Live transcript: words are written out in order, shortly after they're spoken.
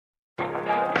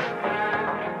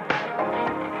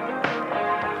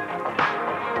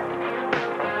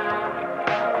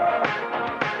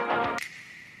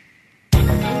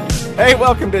Hey,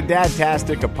 welcome to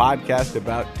Dadtastic, a podcast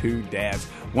about two dads.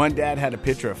 One dad had a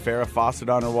picture of Farrah Fawcett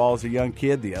on her wall as a young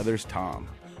kid. The other's Tom.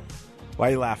 Why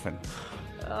are you laughing?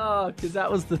 Oh, because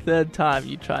that was the third time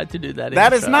you tried to do that.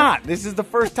 That is not. This is the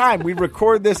first time. We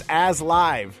record this as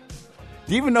live.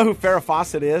 Do you even know who Farrah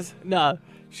Fawcett is? No.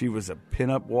 She was a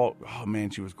pinup wall. Oh,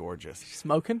 man, she was gorgeous.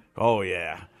 Smoking? Oh,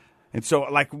 yeah. And so,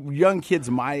 like, young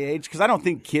kids my age, because I don't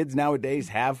think kids nowadays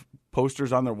have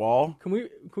posters on their wall. Can we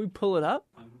pull it up?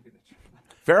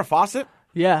 Farrah Fawcett?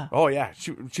 Yeah. Oh, yeah.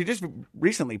 She just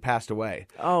recently passed away.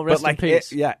 Oh, rest in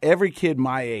peace. Yeah, every kid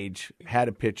my age had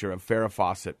a picture of Farrah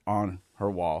Fawcett on her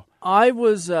wall. I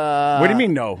was... What do you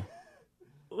mean, no?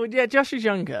 Well, yeah, Josh is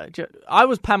younger. I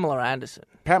was Pamela Anderson.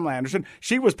 Pamela Anderson.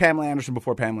 She was Pamela Anderson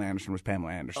before Pamela Anderson was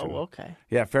Pamela Anderson. Oh, okay.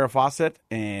 Yeah, Farrah Fawcett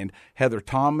and Heather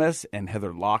Thomas and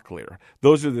Heather Locklear.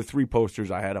 Those are the three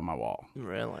posters I had on my wall.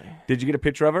 Really? Did you get a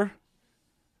picture of her?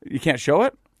 You can't show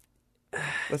it?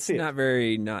 Let's see.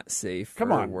 It's not safe.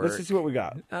 Come on, work. let's see what we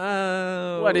got.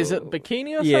 What is it?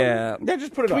 Bikini or something? Yeah. Yeah,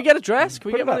 just put it Can up. we get a dress? Can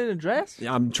we Put get it one up. in a dress?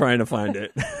 Yeah, I'm trying to find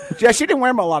it. Yeah, she didn't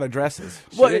wear a lot of dresses.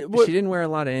 She didn't wear a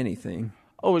lot of anything.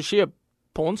 Oh, was she a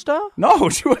porn star? No,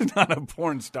 she was not a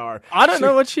porn star. I don't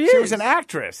know what she She is. was an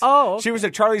actress. Oh, okay. She was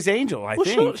a Charlie's Angel, I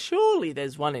think. Well, surely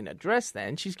there's one in a dress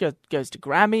then. She goes to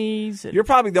Grammys. And... You're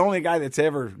probably the only guy that's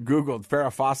ever Googled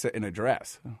Farrah Fawcett in a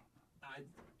dress.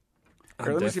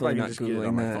 I'm Let me see if I definitely can not just get it on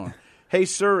Googling my that. phone. Hey,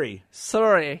 Suri,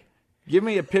 Sorry. give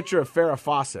me a picture of Farrah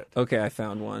Fawcett. Okay, I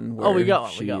found one where Oh, we got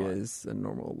one, she we got one. is a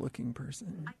normal-looking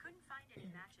person. I couldn't find any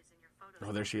matches in your photos.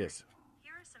 Oh, there she is.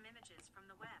 Here are some images from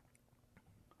the web.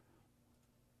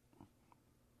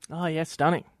 Oh, yeah,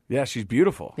 stunning. Yeah, she's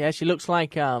beautiful. Yeah, she looks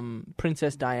like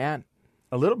Princess Diane.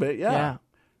 A little bit, yeah.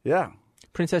 Yeah.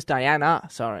 Princess Diana,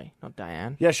 sorry, not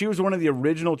Diane. Yeah, she was one of the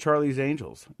original Charlie's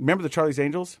Angels. Remember the Charlie's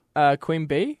Angels? Queen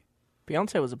Bee?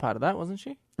 Beyonce was a part of that, wasn't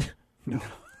she?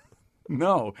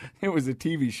 No, it was a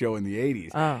TV show in the 80s.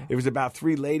 Oh. It was about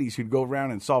three ladies who'd go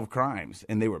around and solve crimes,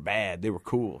 and they were bad. They were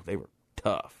cool. They were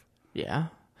tough. Yeah.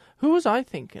 Who was I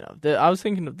thinking of? I was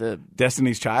thinking of the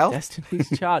Destiny's Child? Destiny's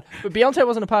Child. But Beyonce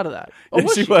wasn't a part of that. Or Yeah,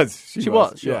 was she she? was. She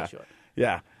was, sure, yeah. sure.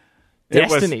 Yeah. It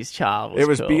was- Destiny's Child was It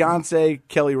was cool. Beyonce,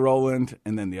 Kelly Rowland,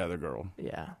 and then the other girl.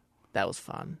 Yeah. That was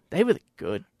fun. They were the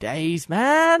good days,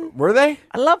 man. Were they?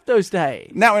 I loved those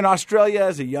days. Now, in Australia,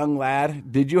 as a young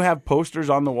lad, did you have posters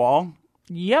on the wall?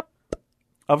 Yep.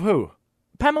 Of who?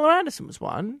 Pamela Anderson was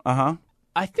one. Uh-huh.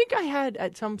 I think I had,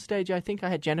 at some stage, I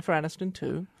had Jennifer Aniston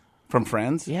too. From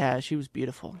Friends? Yeah, she was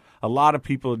beautiful. A lot of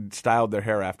people styled their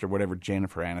hair after whatever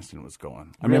Jennifer Aniston was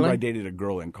going. I remember Really? I dated a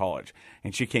girl in college,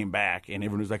 and she came back, and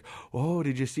everyone was like, oh,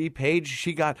 did you see Paige?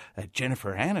 She got a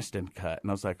Jennifer Aniston cut.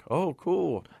 And I was like, oh,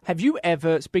 cool. Have you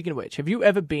ever, speaking of which, have you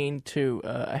ever been to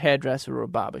a hairdresser or a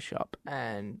barber shop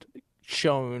and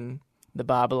shown the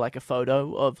barber like a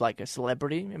photo of like a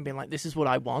celebrity and been like, this is what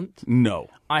I want? No.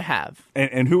 I have.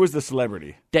 And who was the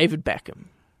celebrity? David Beckham.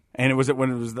 And was it when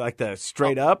it was like the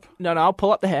straight up? No, I'll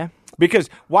pull up the hair. Because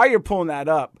while you're pulling that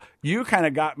up, you kind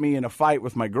of got me in a fight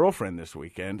with my girlfriend this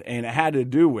weekend, and it had to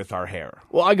do with our hair.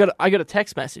 Well, I got a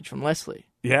text message from Leslie.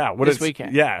 Yeah. This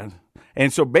weekend. Yeah.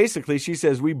 And so basically she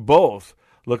says we both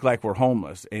look like we're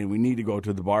homeless, and we need to go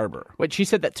to the barber. Wait, she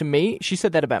said that to me? She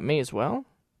said that about me as well?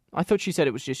 I thought she said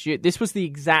it was just you. This was the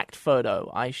exact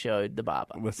photo I showed the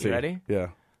barber. Let's You see. ready? Yeah.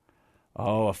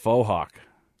 Oh, a faux hawk.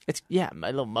 It's, yeah,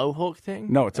 my little mohawk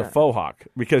thing. No, it's a faux hawk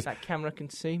because That camera can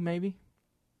see, maybe?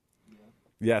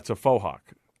 yeah, it's a faux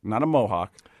hawk, not a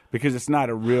mohawk, because it's not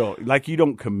a real like you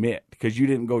don't commit because you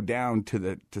didn't go down to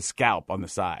the scalp on the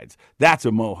sides. That's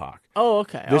a mohawk. Oh,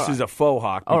 okay. This is a faux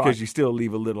hawk All because right. you still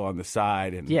leave a little on the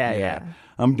side and Yeah.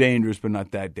 I'm dangerous but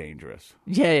not that dangerous.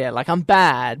 Yeah, like I'm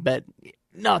bad, but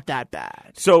not that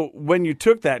bad. So when you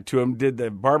took that to him, did the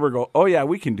barber go, "Oh yeah,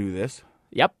 we can do this"?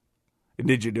 Yep.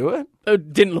 Did you do it?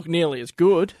 It didn't look nearly as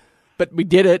good, but we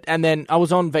did it. And then I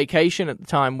was on vacation at the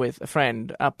time with a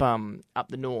friend up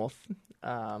the north.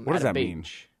 What does at a that mean?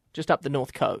 beach, just up the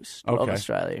north coast of Okay.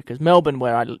 Australia, because Melbourne,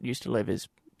 where I used to live, is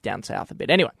down south a bit.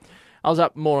 Anyway, I was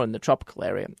up more in the tropical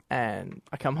area, and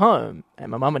I come home, and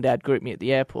my mum and dad greet me at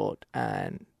the airport,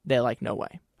 and they're like, "No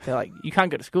way." They're like, "You can't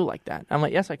go to school like that." I'm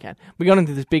like, "Yes, I can." We got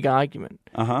into this big argument.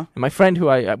 Uh-huh. And my friend, who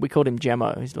we called him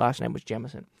Gemmo, his last name was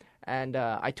Jemison. And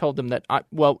I told them that,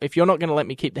 if you're not going to let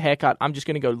me keep the haircut, I'm just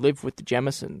going to go live with the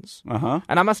Jemisons. Uh-huh.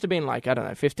 And I must have been like, I don't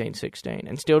know, 15, 16.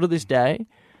 And still to this day,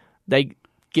 they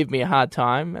give me a hard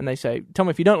time. And they say, "Tom,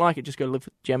 if you don't like it, just go live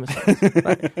with the Jemisons."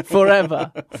 Like,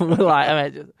 forever.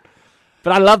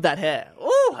 But I love that hair.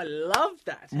 Oh, I love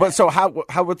that hair. But so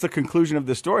what's the conclusion of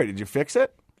the story? Did you fix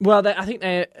it? Well, I think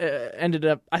they ended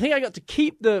up... I think I got to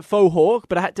keep the faux hawk,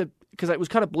 but I had to because it was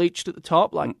kind of bleached at the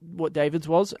top, like what David's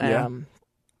was. Yeah.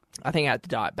 I think I had to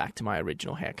dye it back to my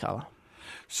original hair color.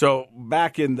 So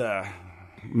back in the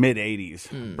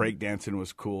mid-'80s, breakdancing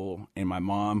was cool, and my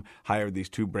mom hired these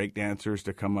 2 breakdancers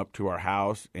to come up to our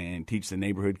house and teach the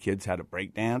neighborhood kids how to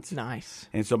breakdance. Nice.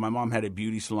 And so my mom had a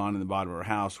beauty salon in the bottom of her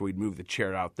house, so we'd move the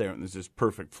chair out there, and there's this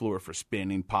perfect floor for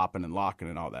spinning, popping, and locking,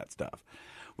 and all that stuff.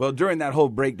 Well, during that whole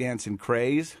breakdancing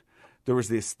craze, there was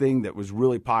this thing that was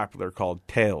really popular called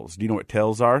tails. Do you know what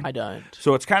tails are? I don't.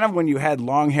 So it's kind of when you had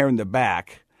long hair in the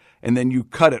back, and then you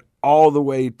cut it all the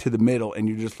way to the middle, and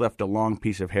you just left a long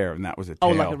piece of hair, and that was a tail.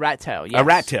 Oh, like a rat tail. Yes. A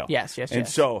rat tail. Yes. And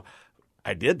so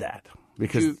I did that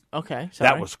because Okay. that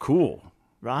Sorry. was cool.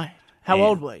 Right. How And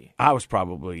old were you? I was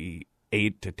probably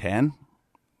 8 to 10.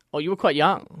 Oh, you were quite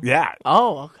young. Yeah.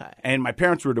 Oh, okay. And my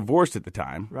parents were divorced at the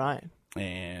time. Right.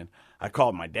 And I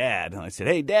called my dad, and I said,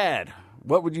 "Hey, Dad,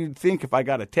 what would you think if I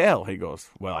got a tail?" He goes,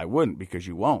 "Well, I wouldn't because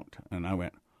you won't." And I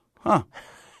went, "Huh.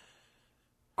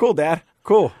 Cool, Dad.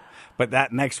 Cool." But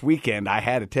that next weekend, I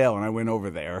had a tail, and I went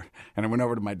over there, and I went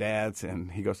over to my dad's,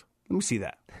 and he goes, "Let me see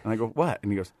that." And I go, "What?"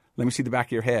 And he goes, "Let me see the back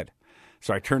of your head."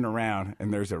 So I turn around,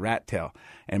 and there's a rat tail.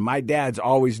 And my dad's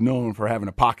always known for having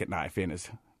a pocket knife in his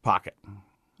pocket.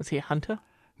 Was he a hunter?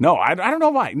 No, I don't know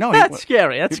why. No, That's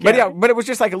scary. That's But scary. yeah, but it was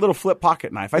just like a little flip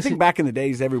pocket knife. I think back in the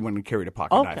days, everyone carried a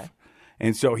pocket Okay. knife.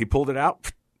 And so he pulled it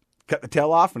out, cut the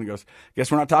tail off, and he goes, "Guess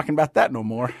we're not talking about that no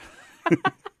more."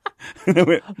 And I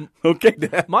went, "Okay,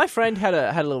 Dad." My friend had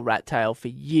a little rat tail for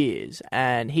years,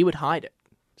 and he would hide it.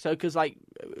 So, because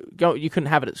you couldn't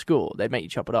have it at school, they'd make you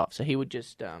chop it off. So he would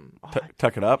just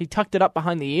Tuck it up. he tucked it up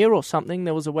behind the ear or something.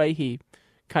 There was a way he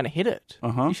kind of hid it.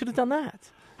 You should have done that.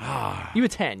 You were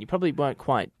 10. You probably weren't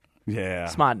quite Yeah.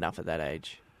 smart enough at that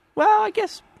age. Well, I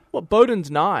guess Bowden's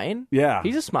 9. Yeah.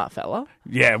 He's a smart fella.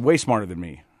 Yeah, way smarter than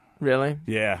me. Really?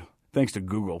 Yeah. Thanks to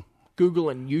Google. Google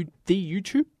and the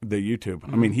YouTube. The YouTube.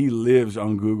 I mean, he lives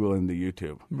on Google and the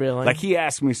YouTube. Really? Like, he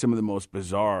asked me some of the most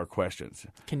bizarre questions.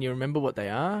 Can you remember what they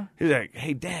are? He's like,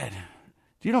 "Hey, Dad,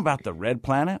 do you know about the red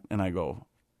planet?" And I go,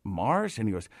 "Mars?" And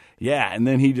he goes, "Yeah." And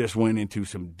then he just went into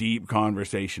some deep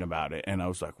conversation about it. And I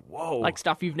was like, whoa. Like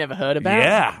stuff you've never heard about?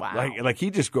 Yeah. Wow. Like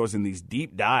he just goes in these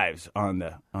deep dives on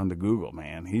the Google,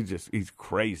 man. He's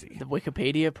crazy. The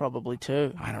Wikipedia probably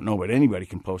too. I don't know, but anybody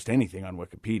can post anything on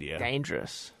Wikipedia.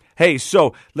 Dangerous. Hey,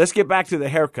 so let's get back to the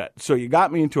haircut. So you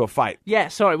got me into a fight. Yeah,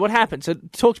 sorry, what happened? So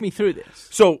talk me through this.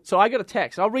 So I got a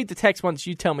text. I'll read the text once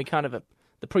you tell me kind of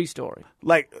the pre-story.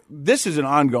 like, this is an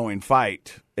ongoing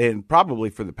fight, and probably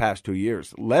for the past 2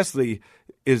 years. Leslie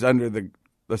is under the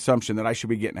assumption that I should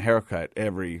be getting a haircut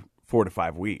every 4 to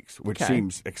 5 weeks, which Okay.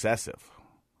 seems excessive.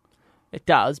 It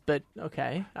does, but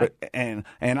okay. But, and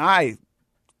I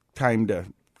kind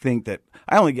of think that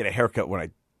I only get a haircut when I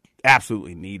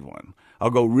absolutely need one. I'll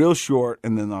go real short,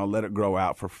 and then I'll let it grow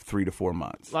out for 3 to 4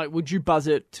 months. Like, would you buzz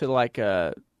it to like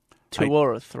a 2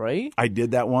 or a 3? I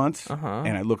did that once,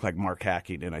 and I looked like Mark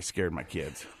Hacking, and I scared my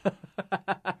kids.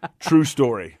 True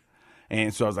story.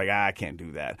 And so I was like, I can't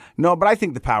do that. No, but I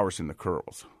think the power's in the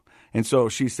curls. And so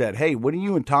she said, "Hey, when are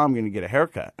you and Tom going to get a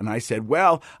haircut?" And I said,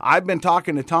 "Well, I've been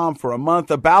talking to Tom for a month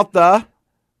about a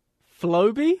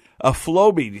Flowbee.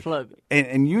 Flowbee.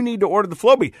 And you need to order the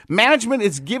Flowbee. Management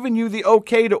is giving you the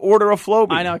okay to order a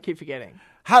Flowbee." I know, I keep forgetting.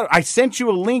 I sent you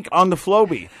a link on the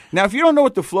Flowbee. Now, if you don't know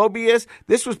what the Flowbee is,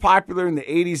 this was popular in the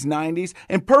 80s, 90s,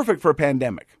 and perfect for a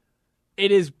pandemic.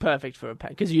 It is perfect for a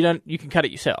pack because you can cut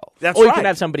it yourself. That's or you right. can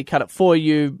have somebody cut it for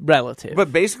you, relative.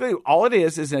 But basically, all it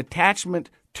is an attachment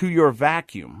to your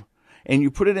vacuum, and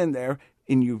you put it in there,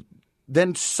 and you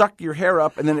then suck your hair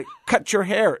up, and then it cuts your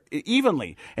hair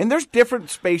evenly. And there's different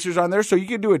spacers on there, so you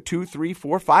can do a 2, 3,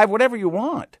 4, 5, whatever you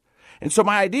want. And so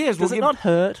my idea is, does it not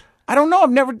hurt? I don't know.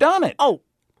 I've never done it. Oh,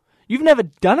 you've never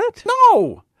done it?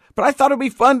 No. But I thought it'd be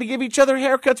fun to give each other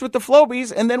haircuts with the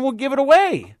Flowbees, and then we'll give it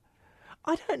away.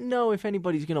 I don't know if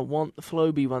anybody's going to want the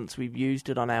Flowbee once we've used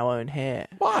it on our own hair.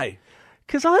 Why?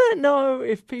 Because I don't know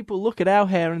if people look at our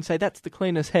hair and say, that's the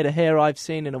cleanest head of hair I've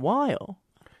seen in a while.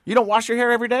 You don't wash your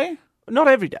hair every day? Not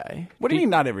every day. What do you mean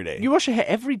not every day? You wash your hair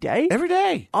every day? Every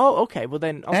day. Oh, okay. Well,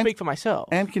 then I'll And- speak for myself.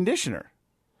 And conditioner.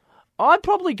 I'd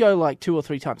probably go like 2 or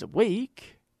 3 times a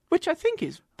week, which I think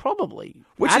is probably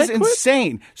Which adequate. is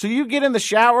insane. So you get in the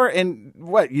shower and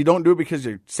what? You don't do it because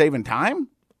you're saving time?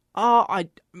 I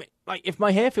mean, like, if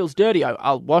my hair feels dirty,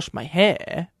 I'll wash my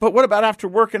hair. But what about after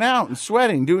working out and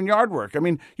sweating, doing yard work? I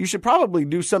mean, you should probably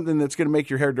do something that's going to make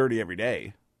your hair dirty every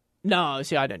day. No,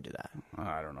 see, I don't do that.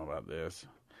 I don't know about this.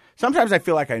 Sometimes I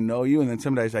feel like I know you, and then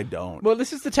sometimes I don't. Well,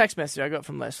 this is the text message I got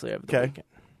from Leslie over the Okay. weekend.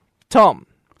 Tom,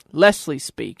 Leslie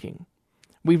speaking.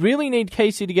 We really need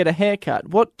Casey to get a haircut.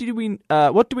 What do we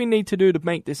need to do to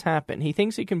make this happen? He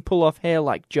thinks he can pull off hair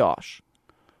like Josh.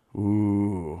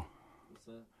 Ooh.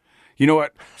 You know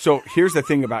what? So here's the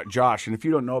thing about Josh, and if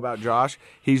you don't know about Josh,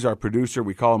 he's our producer.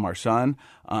 We call him our son.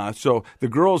 So the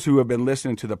girls who have been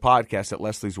listening to the podcast at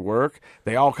Leslie's work,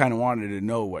 they all kind of wanted to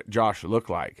know what Josh looked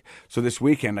like. So this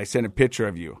weekend, I sent a picture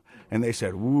of you, and they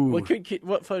said, "Ooh."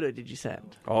 What photo did you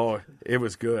send? Oh, it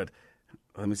was good.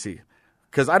 Let me see.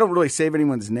 Because I don't really save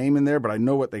anyone's name in there, but I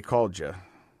know what they called you.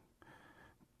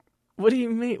 What do you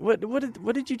mean? What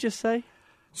did you just say?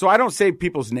 So I don't save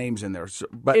people's names in there.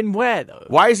 But In where, though?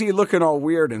 why is he looking all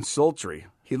weird and sultry?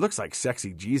 He looks like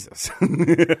sexy Jesus.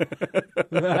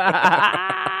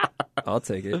 I'll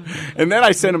take it. And then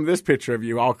I sent him this picture of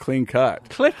you all clean cut.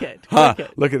 Click it. Huh, Click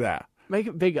it. look at that. Make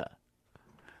it bigger.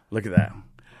 Look at that.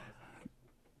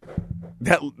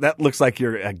 That looks like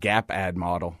you're a Gap ad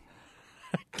model.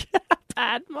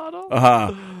 Ad model?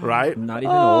 Right? Not even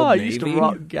Oh, Old I Navy. used to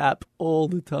rock Gap all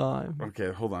the time.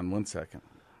 Okay, hold on 1 second.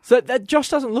 So that Josh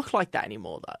doesn't look like that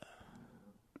anymore, though.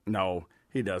 No,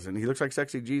 he doesn't. He looks like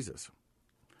sexy Jesus.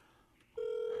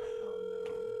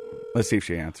 Let's see if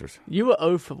she answers. You were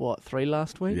 0 for what, 3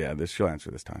 last week? Yeah, she'll answer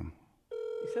this time.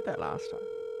 You said that last time.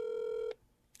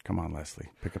 Come on, Leslie.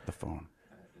 Pick up the phone.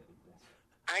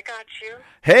 I got you.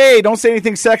 Hey, don't say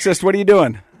anything sexist. What are you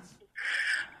doing?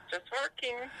 Just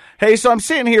working. Hey, so I'm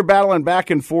sitting here battling back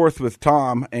and forth with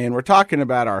Tom, and we're talking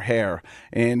about our hair.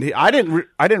 And I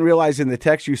didn't realize in the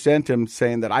text you sent him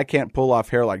saying that I can't pull off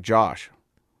hair like Josh.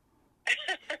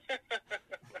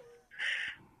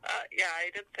 Yeah,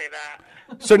 I did say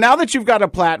that. So now that you've got a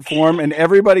platform and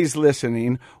everybody's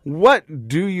listening, what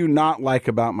do you not like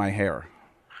about my hair?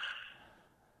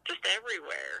 Just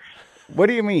everywhere. What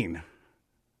do you mean?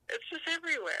 It's just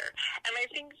everywhere. And I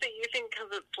think that you think because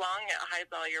it's long, it hides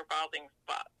all your balding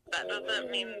spots. That doesn't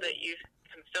mean that you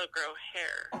can still grow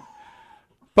hair.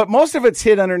 But most of it's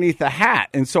hid underneath the hat.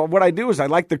 And so what I do is I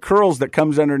like the curls that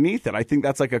comes underneath it. I think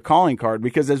that's like a calling card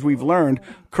because as we've learned,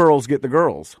 curls get the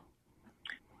girls.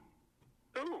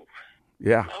 Ooh,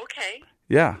 Yeah. okay.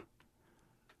 Yeah.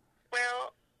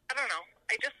 Well, I don't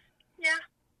know. Yeah.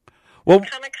 Well,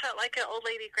 Kind of cut like an old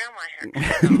lady grandma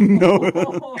haircut.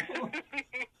 no.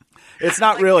 It's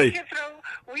not Like, really.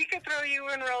 We could throw you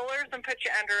in rollers and put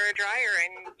you under a dryer,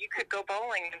 and you could go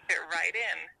bowling and fit right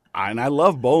in. And I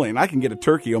love bowling. I can get a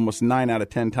turkey almost 9 out of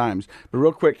 10 times. But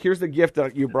real quick, here's the gift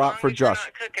that you brought for As long as Josh.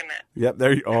 you're not cooking it. Yep,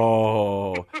 there you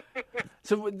Oh.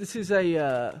 So this is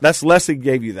a... That's Leslie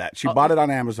gave you that. She bought it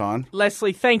on Amazon.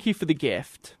 Leslie, thank you for the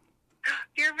gift.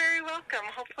 You're very welcome.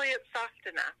 Hopefully it's soft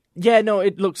enough. Yeah, no,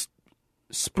 it looks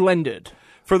splendid.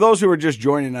 For those who are just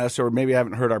joining us or maybe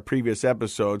haven't heard our previous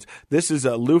episodes, this is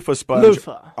a loofah sponge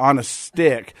Loofah. on a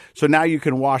stick. So now you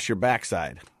can wash your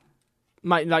backside.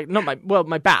 My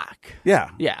back. Yeah.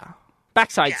 Yeah.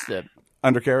 Backside's the...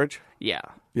 Undercarriage? Yeah.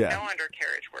 No Yeah.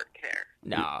 undercarriage work there.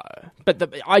 No.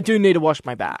 But I do need to wash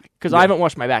my back because I haven't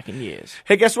washed my back in years.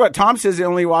 Hey, guess what? Tom says he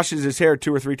only washes his hair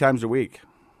 2 or 3 times a week.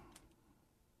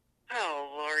 Oh,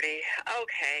 Lordy.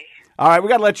 Okay. All right, we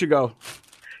got to let you go.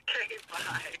 Okay,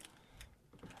 bye.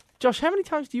 Josh, how many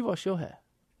times do you wash your hair?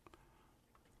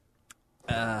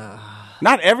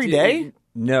 Not every day?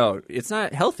 No, it's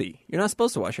not healthy. You're not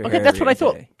supposed to wash your Okay, hair. that's every what I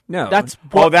thought. day. No. That's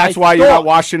Oh, what that's I why you're not thought.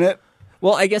 washing it?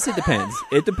 Well, I guess it depends.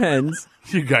 It depends.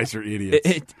 You guys are idiots.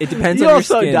 It depends You're on your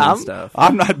so skin dumb. and stuff.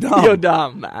 I'm not dumb. You're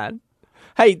dumb, man.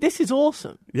 Hey, this is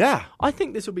awesome. Yeah. I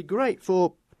think this will be great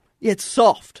for... Yeah, it's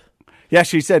soft. Yeah,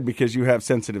 she said because you have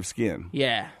sensitive skin.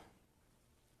 Yeah.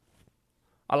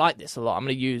 I like this a lot. I'm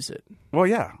going to use it. Well,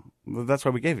 yeah. Well, that's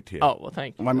why we gave it to you. Oh, well,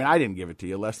 thank you. Well, I mean, I didn't give it to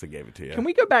you. Leslie gave it to you. Can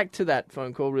we go back to that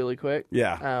phone call really quick?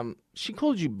 Yeah. She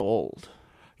called you bald.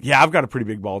 Yeah, I've got a pretty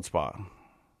big bald spot.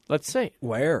 Let's see.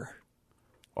 Where?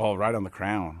 Oh, right on the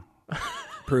crown.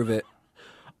 Prove it.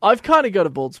 I've kind of got a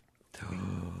bald spot.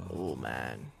 Oh,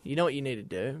 man. You know what you need to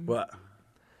do? What?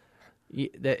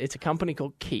 It's a company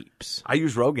called Keeps. I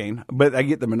use Rogaine, but I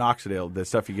get the minoxidil, the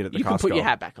stuff you get at the You Costco. can put your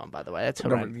hat back on, by the way. That's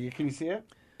horrendous. Can you see it?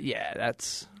 Yeah,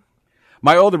 that's...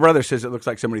 My older brother says it looks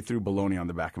like somebody threw bologna on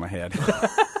the back of my head.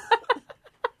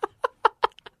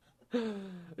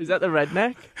 Is that the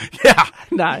redneck? Yeah.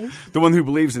 Nice. The one who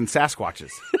believes in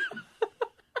Sasquatches.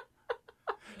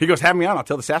 He goes, have me on. I'll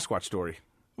tell the Sasquatch story.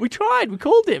 We tried. We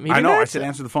called him. He I didn't know. I answer. said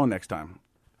answer the phone next time.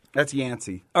 That's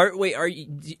Yancey. Are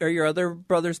your other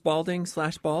brothers balding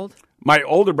 / bald? My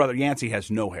older brother, Yancey,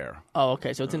 has no hair. Oh,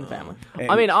 okay. So it's in the family.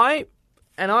 And- I mean,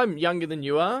 I'm younger than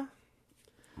you are.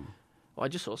 Well, I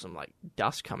just saw some like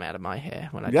dust come out of my hair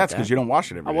when I did That's that. because you don't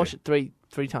wash it every I day. wash it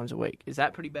three times a week. Is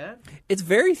that pretty bad? It's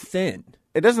very thin.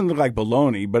 It doesn't look like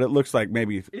bologna, but it looks like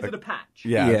maybe. Is it a patch?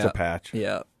 Yeah, it's a patch.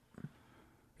 Yeah.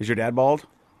 Is your dad bald?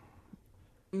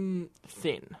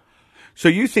 Thin. So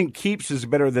you think Keeps is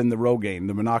better than the Rogaine,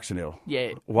 the minoxidil?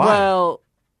 Yeah. Why? Well,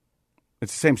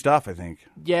 It's the same stuff, I think.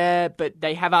 yeah, but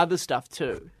they have other stuff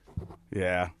too.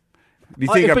 Yeah. Do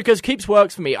you think It's because Keeps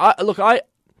works for me.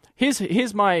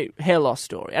 Here's my hair loss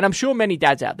story, and I'm sure many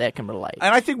dads out there can relate.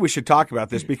 And I think we should talk about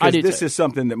this because do this too. is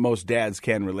something that most dads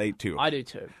can relate to. I do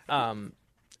too.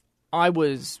 I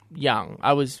was young.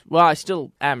 I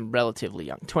still am relatively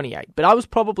young, 28, but I was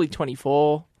probably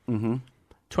 24,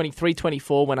 23,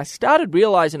 24 when I started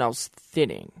realizing I was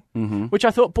thinning, which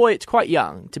I thought, boy, it's quite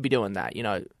young to be doing that, you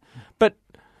know.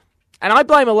 And I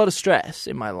blame a lot of stress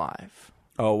in my life.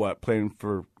 Oh, what? Playing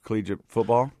for collegiate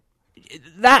football?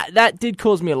 That did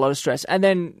cause me a lot of stress. And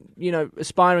then, you know,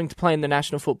 aspiring to play in the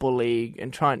National Football League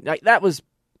and trying, like, that was,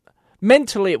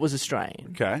 mentally it was a strain.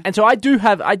 Okay. And so I do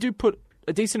put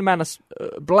a decent amount of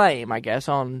blame, I guess,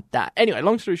 on that. Anyway,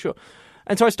 long story short.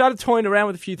 And so I started toying around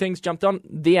with a few things, jumped on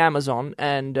the Amazon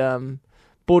and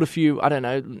bought a few, I don't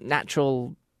know,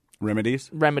 natural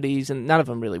Remedies? and none of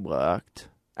them really worked.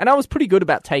 And I was pretty good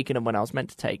about taking them when I was meant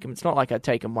to take them. It's not like I'd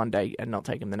take them one day and not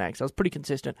take them the next. I was pretty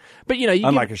consistent. But you know,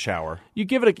 Unlike a shower. you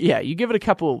give it a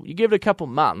couple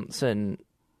months, and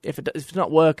if it's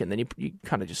not working, then you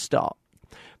kind of just stop.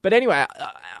 But anyway,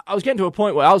 I was getting to a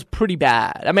point where I was pretty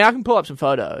bad. I mean, I can pull up some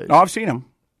photos. Oh, I've seen him.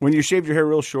 When you shaved your hair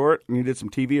real short and you did some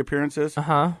TV appearances.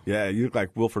 Uh-huh. Yeah, you look like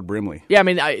Wilford Brimley. Yeah, I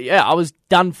mean, I was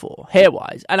done for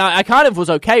hair-wise, and I kind of was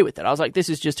okay with it. I was like, this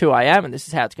is just who I am, and this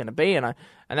is how it's going to be, and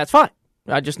that's fine.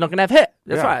 I'm just not going to have hair.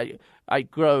 That's right. I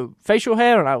grow facial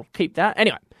hair, and I'll keep that.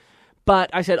 Anyway,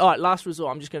 but I said, all right, last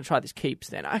resort, I'm just going to try this Keeps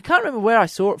then. I can't remember where I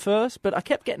saw it first, but I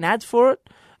kept getting ads for it,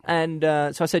 and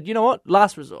so I said, you know what,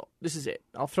 last resort, this is it.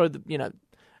 I'll throw the, you know,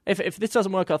 if this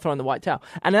doesn't work, I'll throw in the white towel.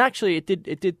 And actually, it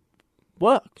did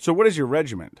work. So what is your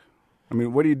regimen? I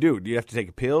mean, what do? Do you have to take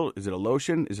a pill? Is it a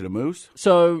lotion? Is it a mousse?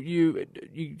 So you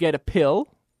get a pill.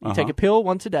 You take a pill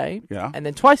once a day. Yeah. And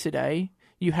then twice a day,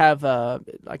 you have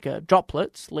like a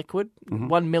droplets, liquid, 1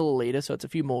 milliliter, so it's a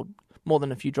few more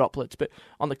than a few droplets, but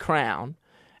on the crown.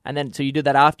 And then, so you do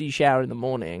that after you shower in the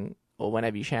morning or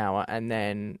whenever you shower, and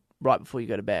then right before you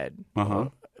go to bed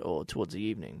or towards the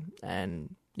evening.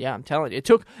 And yeah, I'm telling you, it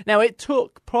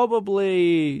took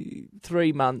probably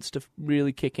 3 months to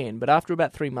really kick in, but after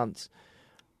about 3 months,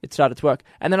 it started to work.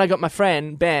 And then I got my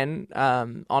friend Ben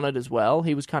on it as well.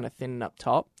 He was kind of thin up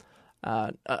top,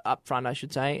 up front, I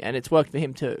should say, and it's worked for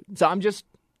him too. So I'm just.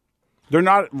 They're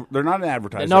not an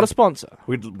advertiser. They're not a sponsor.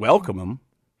 We'd welcome them.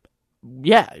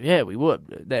 Yeah, we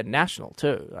would. They're national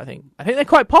too. I think they're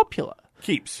quite popular.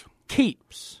 Keeps. But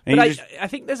And I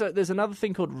think there's another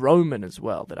thing called Roman as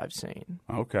well that I've seen.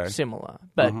 Okay. Similar,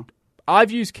 but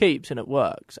I've used Keeps and it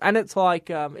works, and it's like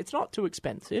it's not too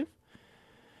expensive.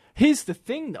 Here's the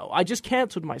thing, though. I just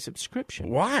cancelled my subscription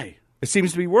Why? It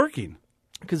seems to be working.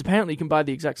 because apparently you can buy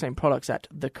the exact same products at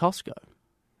the Costco.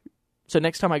 So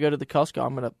next time I go to the Costco,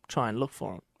 I'm going to try and look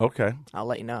for them. Okay. I'll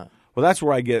let you know. Well, that's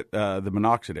where I get the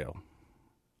minoxidil,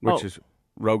 which Oh. is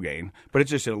Rogaine, but it's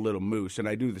just in a little mousse, and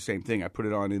I do the same thing. I put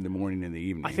it on in the morning and the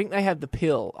evening. I think they have the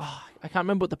pill. Oh, I can't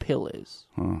remember what the pill is.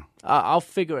 I'll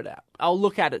figure it out. I'll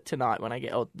look at it tonight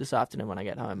this afternoon when I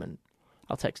get home, and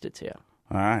I'll text it to you.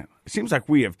 All right. It seems like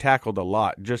we have tackled a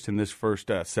lot just in this first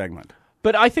segment.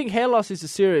 But I think hair loss is a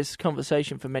serious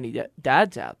conversation for many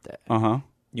dads out there. Uh-huh.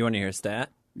 You want to hear a stat?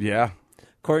 Yeah.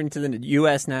 According to the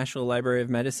U.S. National Library of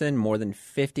Medicine, more than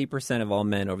 50% of all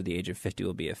men over the age of 50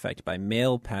 will be affected by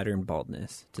male pattern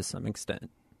baldness to some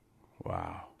extent.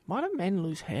 Wow. Why do men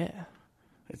lose hair?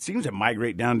 It seems to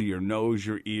migrate down to your nose,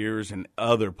 your ears, and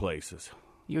other places.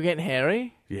 You're getting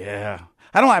hairy? Yeah.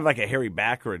 I don't have like a hairy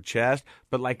back or a chest,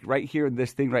 but like right here,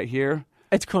 this thing right here.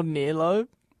 It's called an earlobe.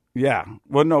 Yeah.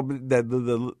 Well, no, but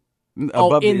the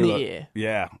above in the earlobe. ear.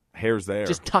 Yeah. Hair's there.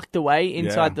 Just tucked away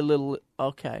inside Yeah. the little.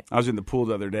 Okay. I was in the pool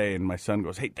the other day, and my son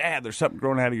goes, "Hey, Dad, there's something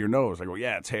growing out of your nose." I go,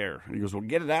 "Yeah, it's hair." And he goes, "Well,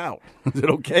 get it out." I said,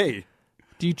 "Okay."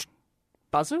 Do you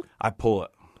buzz it? I pull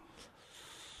it,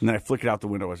 and then I flick it out the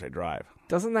window as I drive.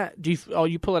 Doesn't that?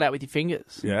 You pull it out with your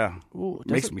fingers? Yeah. Ooh,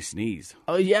 Makes does it- me sneeze.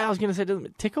 Oh yeah, I was gonna say, doesn't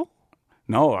it tickle?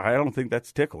 No, I don't think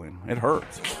that's tickling. It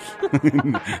hurts.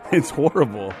 It's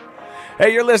horrible.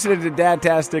 Hey, you're listening to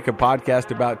Dadtastic, a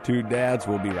podcast about two dads.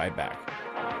 We'll be right back.